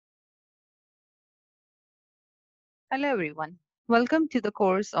Hello, everyone. Welcome to the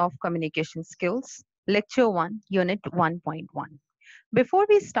course of Communication Skills, Lecture 1, Unit 1.1. Before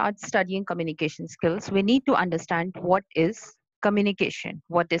we start studying communication skills, we need to understand what is communication,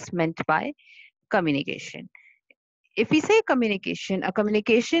 what is meant by communication. If we say communication, a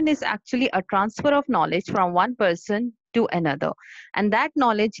communication is actually a transfer of knowledge from one person to another, and that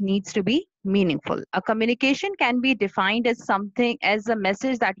knowledge needs to be meaningful. A communication can be defined as something as a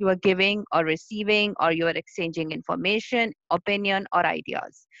message that you are giving or receiving, or you are exchanging information, opinion, or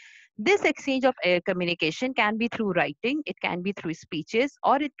ideas. This exchange of communication can be through writing, it can be through speeches,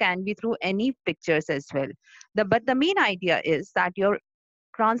 or it can be through any pictures as well. But the main idea is that your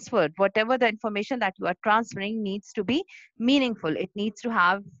transferred whatever the information that you are transferring needs to be meaningful. It needs to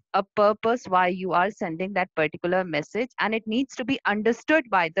have a purpose why you are sending that particular message, and it needs to be understood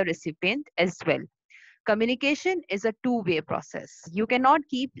by the recipient as well. Communication is a two-way process. You cannot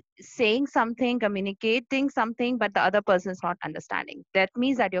keep saying something, communicating something, but the other person is not understanding. That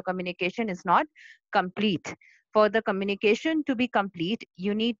means that your communication is not complete. For the communication to be complete,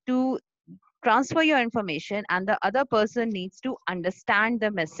 you need to transfer your information, and the other person needs to understand the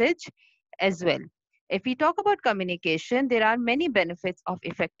message as well. If we talk about communication, there are many benefits of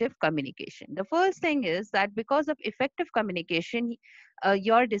effective communication. The first thing is that because of effective communication,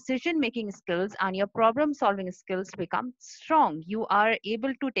 your decision making skills and your problem solving skills become strong. You are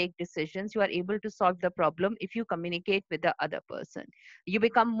able to take decisions, you are able to solve the problem if you communicate with the other person. You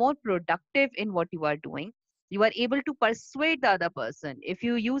become more productive in what you are doing. You are able to persuade the other person. If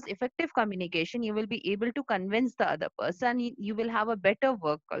you use effective communication, you will be able to convince the other person. You will have a better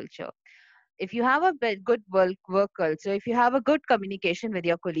work culture. If you have a good work culture, if you have a good communication with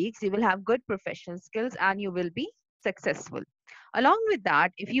your colleagues, you will have good professional skills and you will be successful. Along with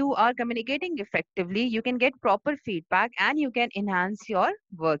that, if you are communicating effectively, you can get proper feedback and you can enhance your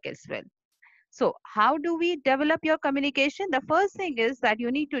work as well. So, how do we develop your communication? The first thing is that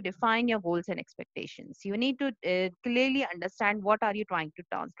you need to define your goals and expectations. You need to clearly understand what are you trying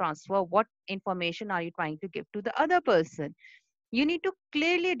to transfer, what information are you trying to give to the other person. You need to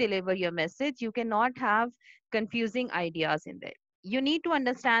clearly deliver your message. You cannot have confusing ideas in there. You need to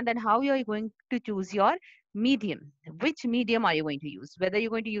understand that how you're going to choose your medium. Which medium are you going to use? Whether you're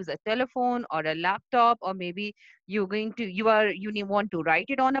going to use a telephone or a laptop, or maybe want to write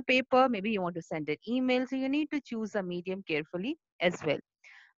it on a paper, maybe you want to send an email. So you need to choose a medium carefully as well.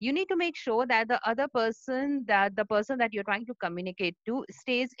 You need to make sure that the person that you're trying to communicate to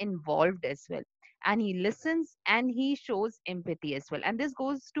stays involved as well, and he listens and he shows empathy as well. And this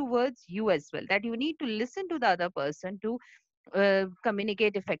goes towards you as well, that you need to listen to the other person to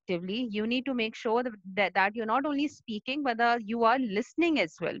communicate effectively. You need to make sure that you're not only speaking, but you are listening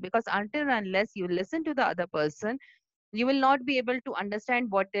as well, because until and unless you listen to the other person, you will not be able to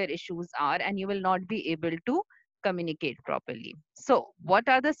understand what their issues are, and you will not be able to communicate properly. So, what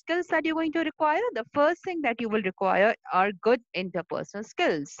are the skills that you're going to require? The first thing that you will require are good interpersonal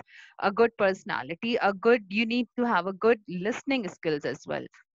skills, a good personality, you need to have a good listening skills as well.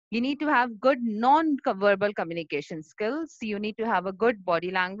 You need to have good non-verbal communication skills. You need to have a good body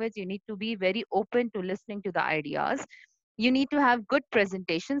language. You need to be very open to listening to the ideas. You need to have good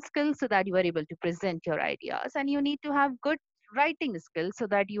presentation skills so that you are able to present your ideas, and you need to have good writing skills so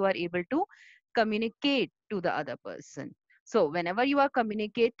that you are able to communicate to the other person. So whenever you are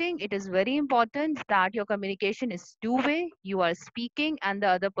communicating, it is very important that your communication is two way. You are speaking and the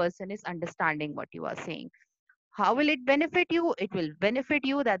other person is understanding what you are saying. How will it benefit you? It will benefit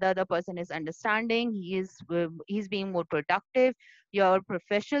you that the other person is understanding, he's being more productive, your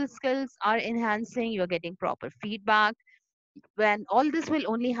professional skills are enhancing, you're getting proper feedback. When all this will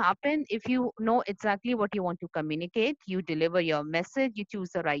only happen if you know exactly what you want to communicate, you deliver your message, you choose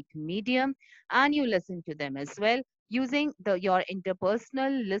the right medium, and you listen to them as well, using your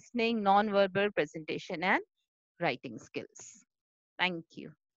interpersonal listening, non-verbal presentation, and writing skills. Thank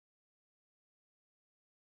you.